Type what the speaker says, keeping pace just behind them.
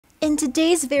In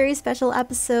today's very special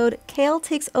episode, Cale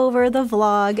takes over the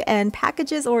vlog and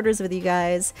packages orders with you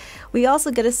guys. We also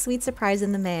get a sweet surprise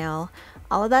in the mail.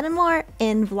 All of that and more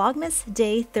in Vlogmas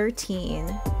Day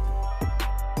 13.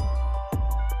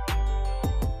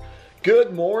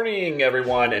 Good morning,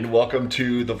 everyone, and welcome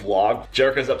to the vlog.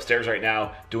 Jerica's upstairs right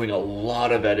now doing a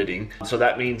lot of editing, so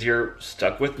that means you're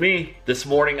stuck with me. This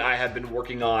morning I have been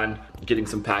working on getting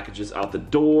some packages out the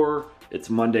door. It's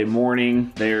Monday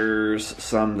morning. There's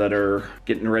some that are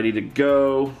getting ready to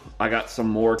go. I got some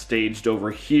more staged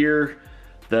over here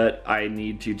that I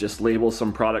need to just label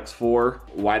some products for.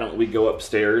 Why don't we go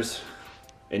upstairs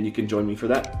and you can join me for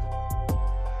that.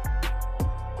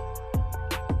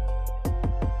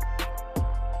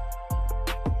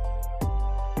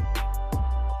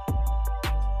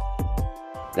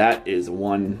 That is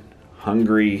one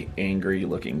hungry, angry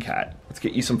looking cat. Let's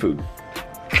get you some food.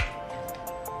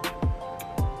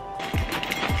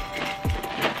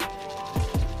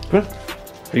 Huh?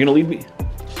 Are you gonna lead me?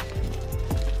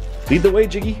 Lead the way,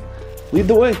 Jiggy. Lead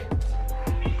the way.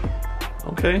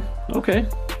 Okay, okay.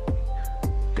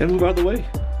 Gotta move out of the way.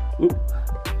 Oop.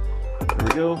 There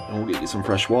we go. And we'll get you some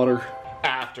fresh water.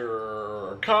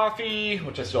 After coffee,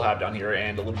 which I still have down here,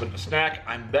 and a little bit of a snack,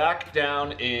 I'm back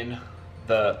down in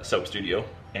the soap studio,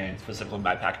 and specifically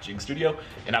my packaging studio,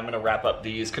 and I'm gonna wrap up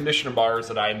these conditioner bars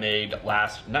that I made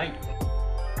last night.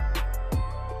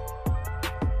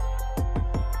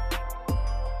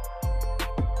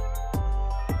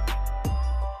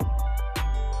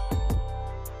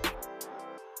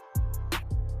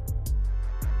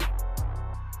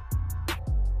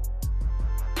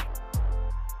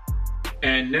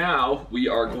 And now we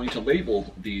are going to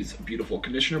label these beautiful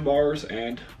conditioner bars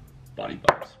and body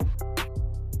butters.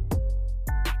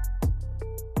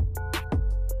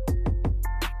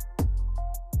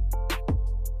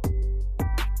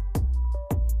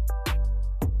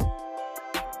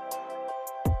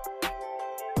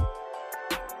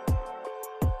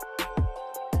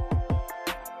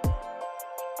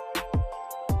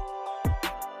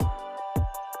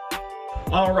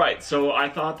 Alright, so I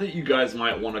thought that you guys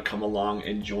might want to come along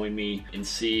and join me and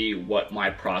see what my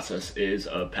process is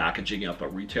of packaging up a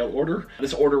retail order.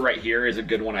 This order right here is a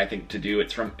good one, I think, to do.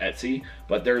 It's from Etsy,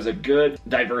 but there's a good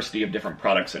diversity of different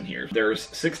products in here. There's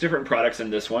 6 different products in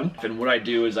this one, and what I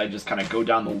do is I just kind of go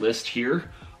down the list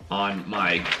here on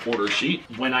my order sheet.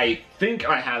 When I think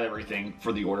I have everything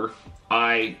for the order,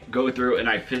 I go through and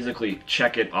I physically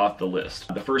check it off the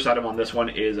list. The first item on this one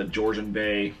is a Georgian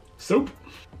Bay soap.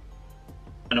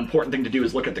 An important thing to do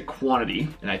is look at the quantity,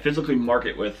 and I physically mark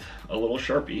it with a little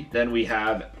Sharpie. Then we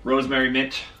have rosemary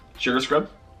mint sugar scrub.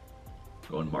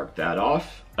 Go and mark that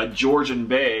off. A Georgian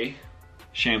Bay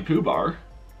shampoo bar.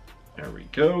 There we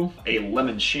go. A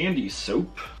lemon shandy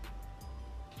soap.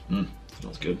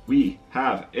 Smells good. We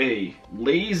have a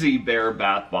Lazy Bear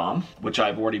bath bomb, which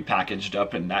I've already packaged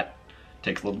up, and that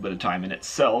takes a little bit of time in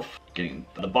itself. Getting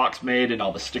the box made and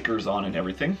all the stickers on and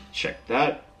everything. Check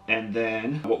that. And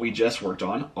then what we just worked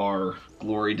on are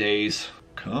Glory Days,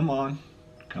 come on,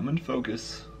 come and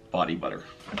focus, body butter.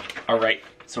 All right,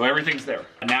 so everything's there.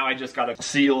 Now I just gotta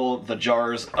seal the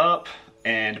jars up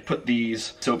and put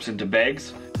these soaps into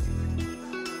bags.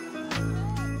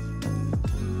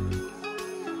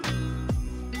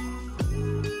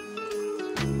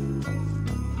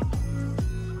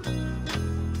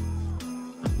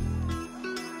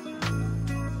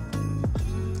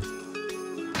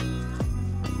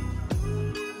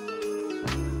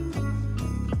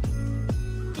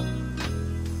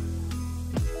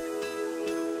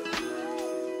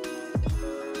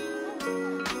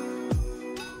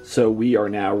 So we are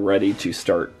now ready to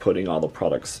start putting all the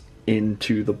products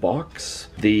into the box.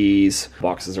 These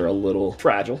boxes are a little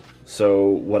fragile, so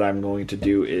what I'm going to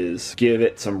do is give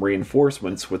it some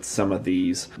reinforcements with some of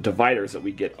these dividers that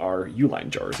we get our U-line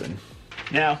jars in.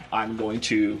 Now I'm going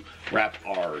to wrap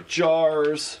our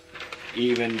jars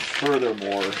even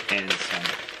furthermore in some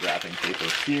wrapping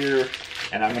paper here,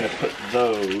 and I'm going to put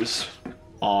those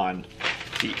on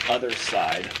the other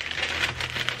side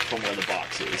from where the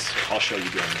box is. I'll show you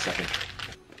here in a second.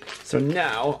 So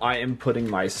now I am putting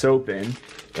my soap in,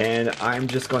 and I'm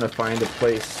just going to find a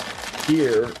place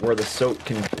here where the soap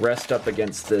can rest up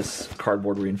against this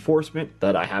cardboard reinforcement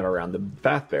that I have around the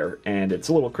bath bear, and it's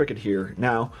a little crooked here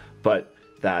now, but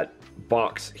that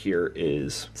box here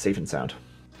is safe and sound.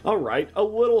 All right, a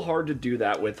little hard to do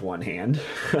that with one hand,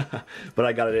 but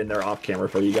I got it in there off camera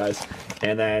for you guys.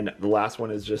 And then the last one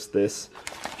is just this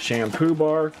shampoo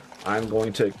bar. I'm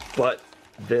going to butt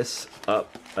this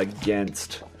up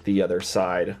against the other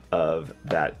side of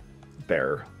that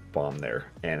bear bomb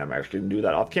there. And I'm actually gonna do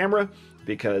that off camera.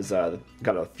 because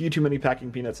got a few too many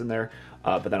packing peanuts in there,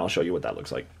 but then I'll show you what that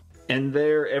looks like. And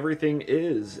there everything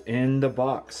is in the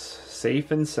box.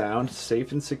 Safe and sound,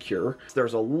 safe and secure.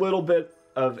 There's a little bit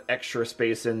of extra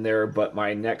space in there, but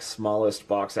my next smallest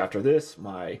box after this,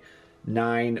 my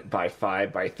 9 by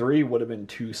 5 by 3, would have been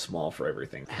too small for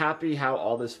everything. Happy how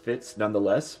all this fits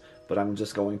nonetheless, but I'm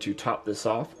just going to top this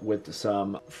off with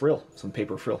some frill, some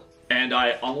paper frill. And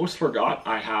I almost forgot,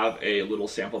 I have a little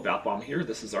sample bath bomb here.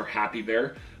 This is our Happy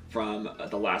Bear from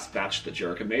the last batch that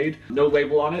Jerica made. No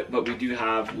label on it, but we do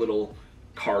have little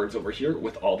cards over here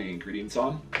with all the ingredients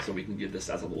on, so we can give this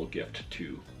as a little gift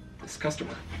to this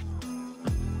customer.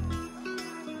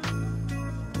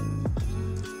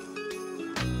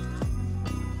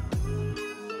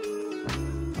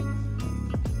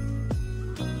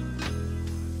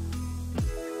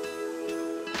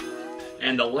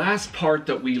 And the last part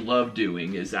that we love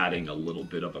doing is adding a little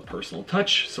bit of a personal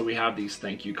touch. So we have these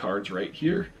thank you cards right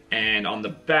here. And on the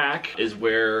back is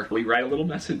where we write a little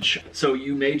message. So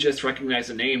you may just recognize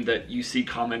a name that you see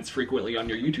comments frequently on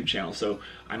your YouTube channel. So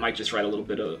I might just write a little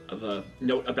bit of a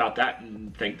note about that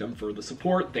and thank them for the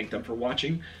support, thank them for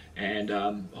watching, and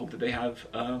hope that they have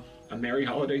a merry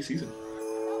holiday season.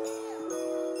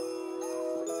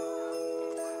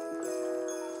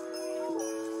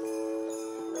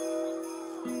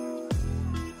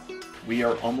 We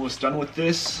are almost done with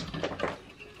this.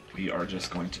 We are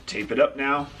just going to tape it up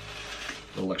now.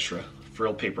 A little extra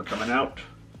frill paper coming out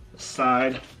the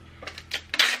side.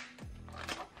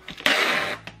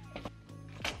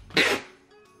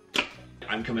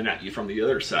 I'm coming at you from the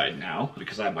other side now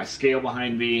because I have my scale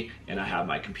behind me and I have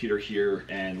my computer here,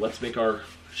 and let's make our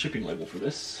shipping label for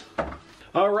this.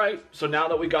 All right, so now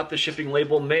that we got the shipping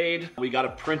label made, we got to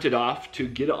print it off to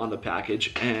get it on the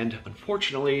package, and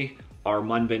unfortunately, our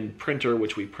Munbin printer,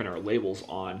 which we print our labels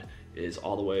on, is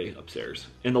all the way upstairs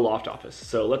in the loft office.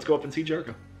 So let's go up and see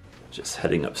Jerica. Just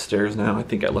heading upstairs now. I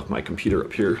think I left my computer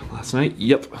up here last night.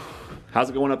 Yep. How's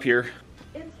it going up here?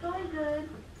 It's going good.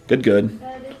 Good, good.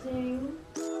 Editing.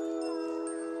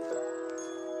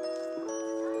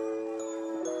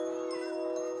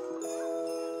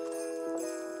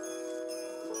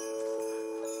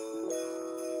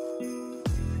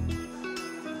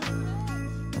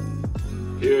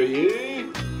 Hear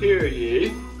ye, hear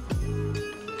ye.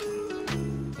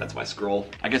 That's my scroll.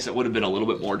 I guess it would have been a little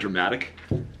bit more dramatic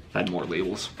if I had more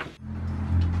labels.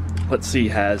 Let's see,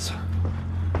 has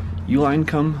Uline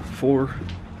come for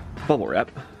bubble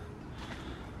wrap?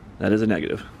 That is a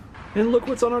negative. And look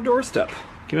what's on our doorstep.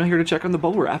 Came out here to check on the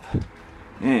bubble wrap.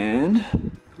 And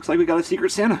looks like we got a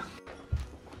Secret Santa.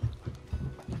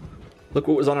 Look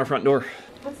what was on our front door.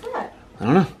 What's that? I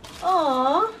don't know.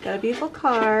 Aw, got a beautiful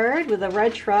card with a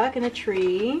red truck and a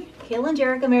tree. Cale and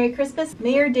Jerica, Merry Christmas.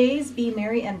 May your days be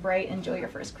merry and bright. Enjoy your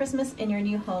first Christmas in your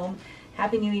new home.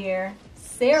 Happy New Year.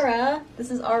 Sarah,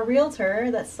 this is our realtor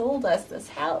that sold us this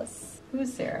house.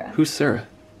 Who's Sarah? Who's Sarah?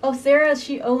 Oh, Sarah,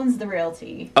 she owns the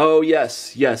realty. Oh,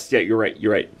 yes, yes, yeah, you're right,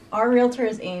 you're right. Our realtor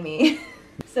is Amy.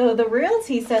 So the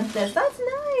realty sent this. That's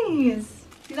nice.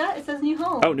 See that? It says new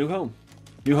home. Oh, new home.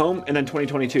 New home, and then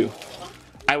 2022.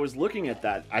 I was looking at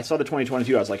that. I saw the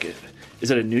 2022. I was like,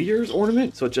 is it a New Year's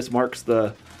ornament? So it just marks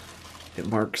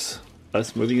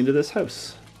us moving into this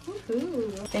house.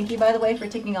 Woohoo. Thank you, by the way, for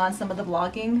taking on some of the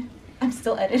vlogging. I'm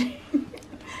still editing.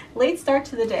 Late start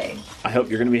to the day. I hope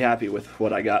you're going to be happy with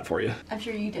what I got for you. I'm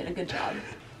sure you did a good job.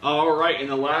 All right, and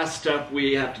the last step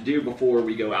we have to do before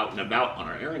we go out and about on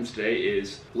our errands today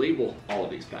is label all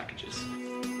of these packages.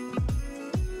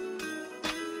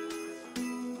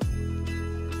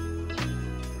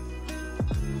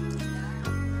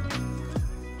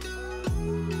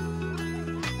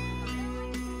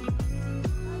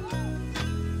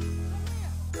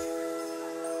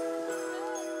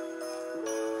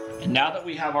 And now that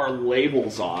we have our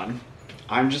labels on,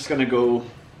 I'm just gonna go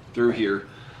through here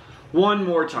one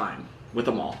more time with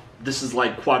them all. This is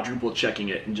like quadruple checking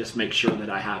it and just make sure that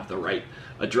I have the right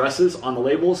addresses on the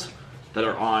labels that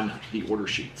are on the order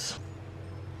sheets.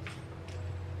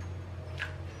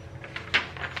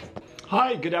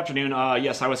 Hi, good afternoon.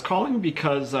 Yes, I was calling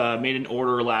because made an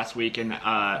order last week and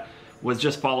was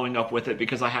just following up with it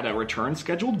because I had a return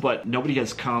scheduled, but nobody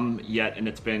has come yet, and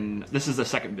this is the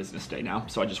second business day now,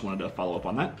 so I just wanted to follow up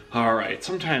on that. All right,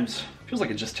 sometimes it feels like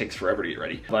it just takes forever to get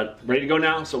ready, but ready to go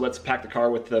now, so let's pack the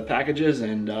car with the packages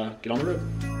and get on the road.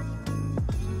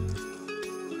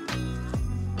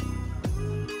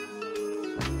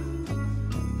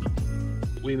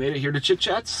 We made it here to Chit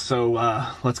Chats, so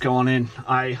let's go on in.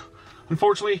 I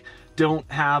unfortunately don't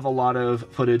have a lot of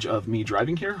footage of me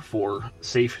driving here for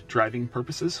safe driving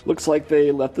purposes. Looks like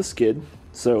they left the skid,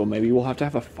 so maybe we'll have to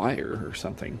have a fire or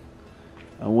something.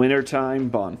 A wintertime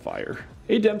bonfire.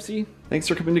 Hey Dempsey, thanks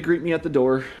for coming to greet me at the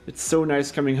door. It's so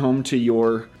nice coming home to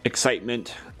your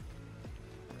excitement.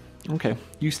 Okay,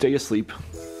 you stay asleep.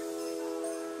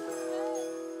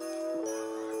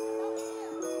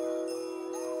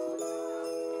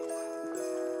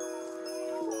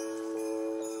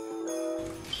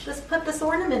 Just put this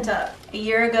ornament up. A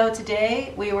year ago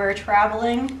today, we were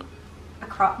traveling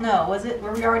across, no, was it,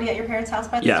 were we already at your parents' house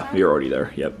by this time? Yeah, we were already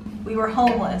there, yep. We were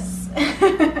homeless.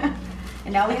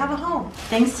 And now we have a home.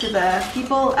 Thanks to the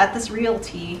people at this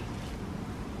realty.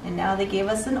 And now they gave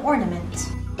us an ornament.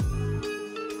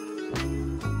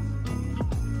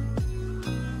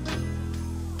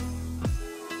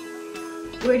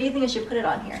 Where do you think I should put it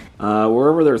on here?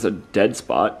 Wherever there's a dead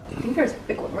spot. I think there's a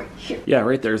big one right here. Yeah,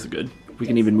 right there's good. We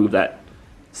can even move that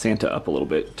Santa up a little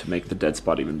bit to make the dead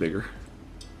spot even bigger.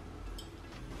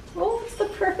 Oh, it's the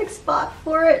perfect spot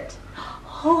for it.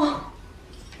 Oh,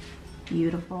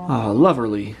 beautiful. Ah,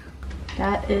 lovely.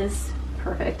 That is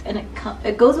perfect. And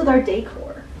it goes with our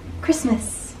decor.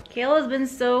 Christmas. Cale has been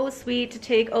so sweet to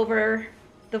take over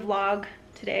the vlog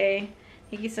today.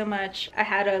 Thank you so much. I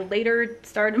had a later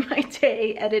start of my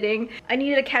day editing. I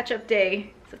needed a catch-up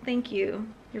day, so thank you.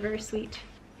 You're very sweet.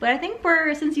 But I think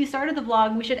since you started the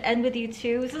vlog, we should end with you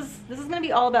too. This is gonna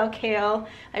be all about Cale.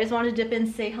 I just wanted to dip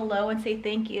in, say hello, and say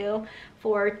thank you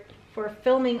for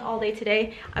filming all day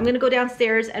today. I'm gonna go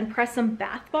downstairs and press some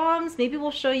bath bombs. Maybe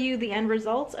we'll show you the end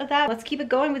results of that. Let's keep it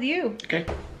going with you. Okay.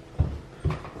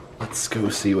 Let's go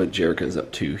see what Jerica's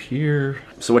up to here.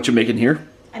 So what you making here?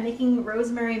 I'm making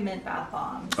rosemary mint bath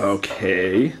bombs.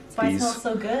 Okay. That's why it smells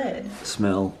so good.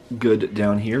 Smell good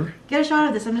down here. Get a shot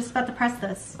of this. I'm just about to press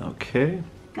this. Okay.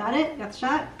 Got it? Got the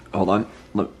shot? Hold on.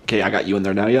 Look, okay, I got you in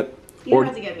there now yet? You don't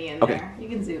have to get me in okay. there. You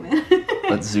can zoom in.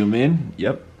 Let's zoom in.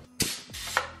 Yep.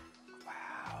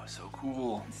 Wow, so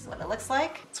cool. This is what it looks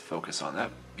like. Let's focus on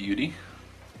that beauty.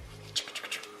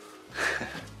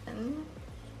 And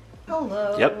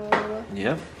hello. Yep.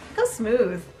 Yep. Go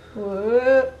smooth.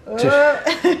 Whoa.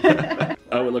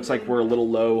 Oh, it looks like we're a little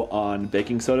low on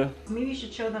baking soda. Maybe you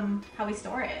should show them how we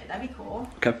store it. That'd be cool.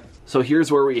 Okay. So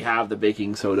here's where we have the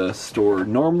baking soda stored.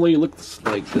 Normally it looks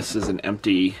like this is an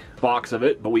empty box of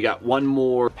it, but we got one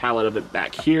more pallet of it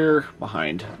back here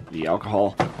behind the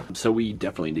alcohol. So we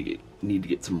definitely need to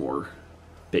get some more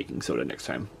baking soda next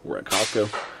time we're at Costco.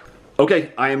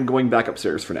 Okay, I am going back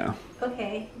upstairs for now.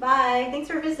 Okay, bye. Thanks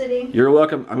for visiting. You're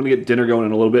welcome. I'm gonna get dinner going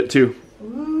in a little bit too.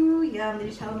 Ooh, yum. Did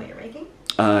you tell them what you're making?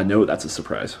 No, that's a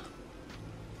surprise.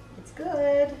 It's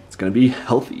good. It's gonna be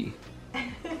healthy.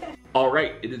 All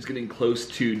right, it is getting close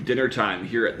to dinner time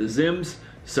here at the Zims.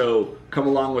 So come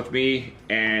along with me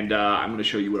and I'm gonna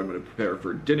show you what I'm gonna prepare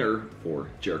for dinner for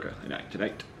Jerica and I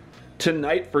tonight.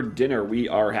 Tonight for dinner, we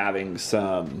are having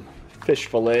some fish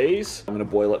fillets. I'm gonna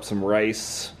boil up some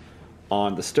rice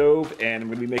on the stove and I'm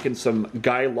gonna be making some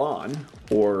gai lan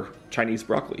or Chinese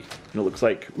broccoli. And it looks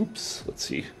like, oops, let's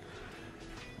see.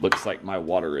 Looks like my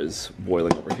water is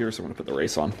boiling over here, so I'm gonna put the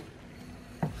rice on.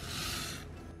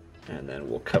 And then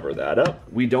we'll cover that up.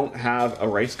 We don't have a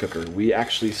rice cooker. We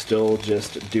actually still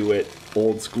just do it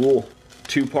old school.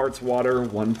 2 parts water,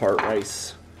 1 part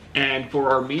rice. And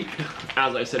for our meat,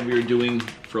 as I said, we are doing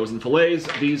frozen fillets.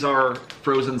 These are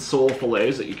frozen sole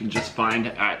fillets that you can just find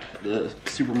at the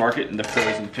supermarket in the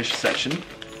frozen fish section.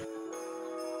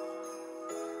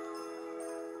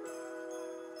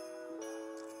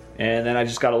 And then I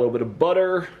just got a little bit of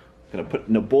butter. Gonna put it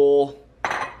in a bowl.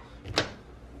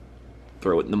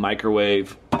 Throw it in the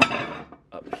microwave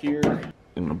up here.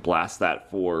 I'm gonna blast that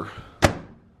for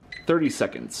 30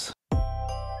 seconds.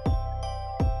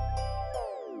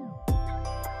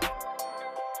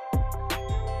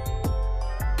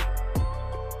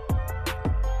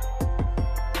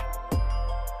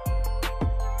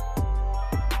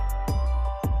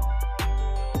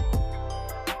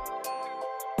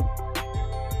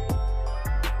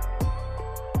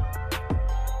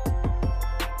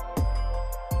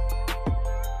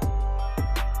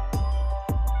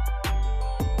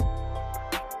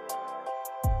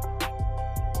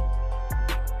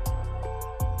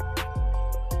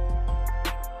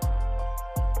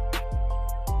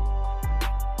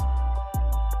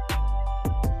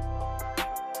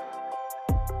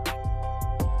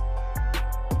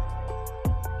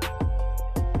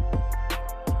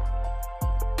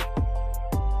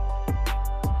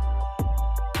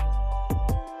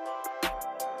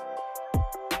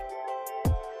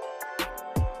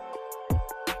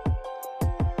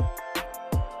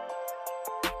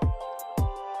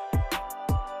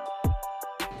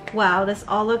 Wow, this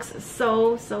all looks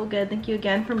so good. Thank you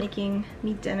again for making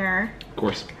me dinner. Of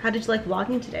course. How did you like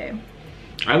vlogging today?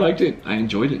 I liked it. I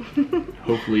enjoyed it.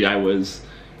 Hopefully I was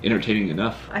entertaining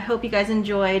enough. I hope you guys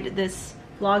enjoyed this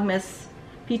vlogmas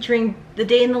featuring the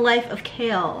day in the life of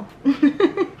Cale.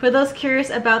 For those curious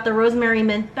about the rosemary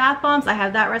mint bath bombs, I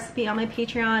have that recipe on my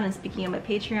Patreon. And speaking of my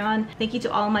Patreon, thank you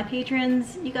to all my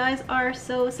patrons. You guys are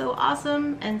so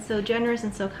awesome and so generous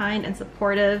and so kind and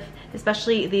supportive,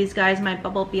 especially these guys, my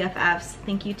bubble BFFs.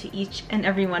 Thank you to each and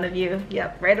every one of you.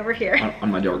 Yep, right over here.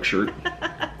 On my dark shirt.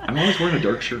 I'm always wearing a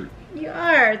dark shirt. You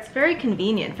are. It's very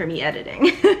convenient for me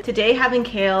editing. Today having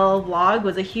Cale vlog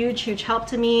was a huge help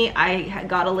to me. I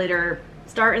got a later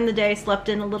start in the day, slept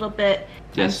in a little bit.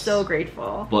 Yes. I'm so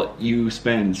grateful. But you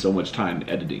spend so much time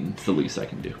editing. It's the least I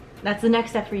can do. That's the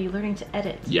next step for you, learning to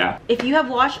edit. Yeah. If you have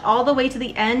watched all the way to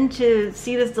the end to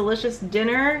see this delicious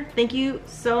dinner, thank you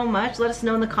so much. Let us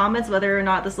know in the comments whether or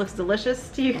not this looks delicious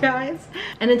to you guys.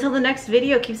 And until the next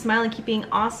video, keep smiling, keep being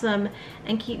awesome,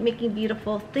 and keep making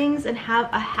beautiful things, and have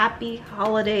a happy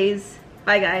holidays.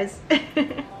 Bye, guys.